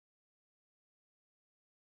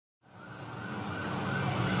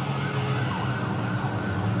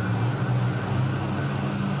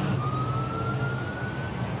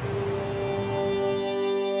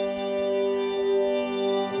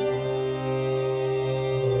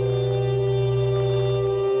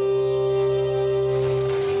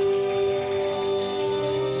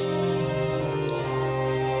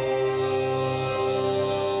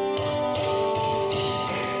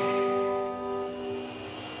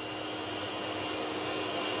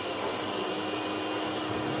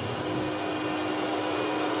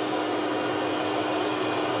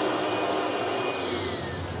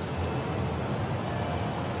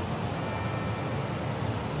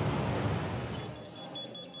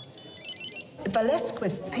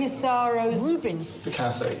Velasquez, Pissarro's, Rubens,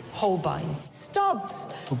 Picasso, Holbein, Stubbs,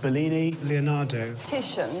 Bellini, Leonardo,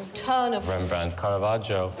 Titian, Turner, Rembrandt,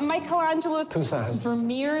 Caravaggio, Michelangelo's, Poussin,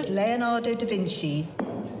 Vermeer's, Leonardo da Vinci.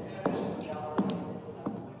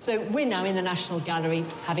 So we're now in the National Gallery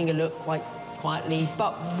having a look quite quietly,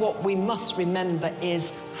 but what we must remember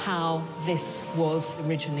is how this was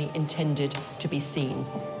originally intended to be seen.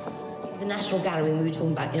 The National Gallery, we were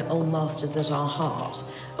talking about, old masters at our heart,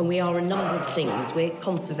 and we are a number of things. We're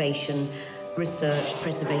conservation, research,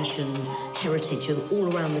 preservation, heritage,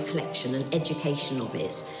 all around the collection and education of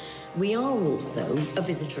it. We are also a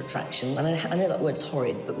visitor attraction, and I know that word's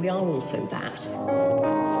horrid, but we are also that.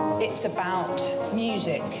 It's about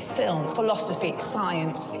music, film, philosophy,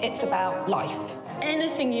 science. It's about life.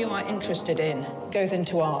 Anything you are interested in goes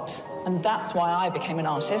into art, and that's why I became an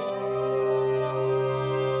artist.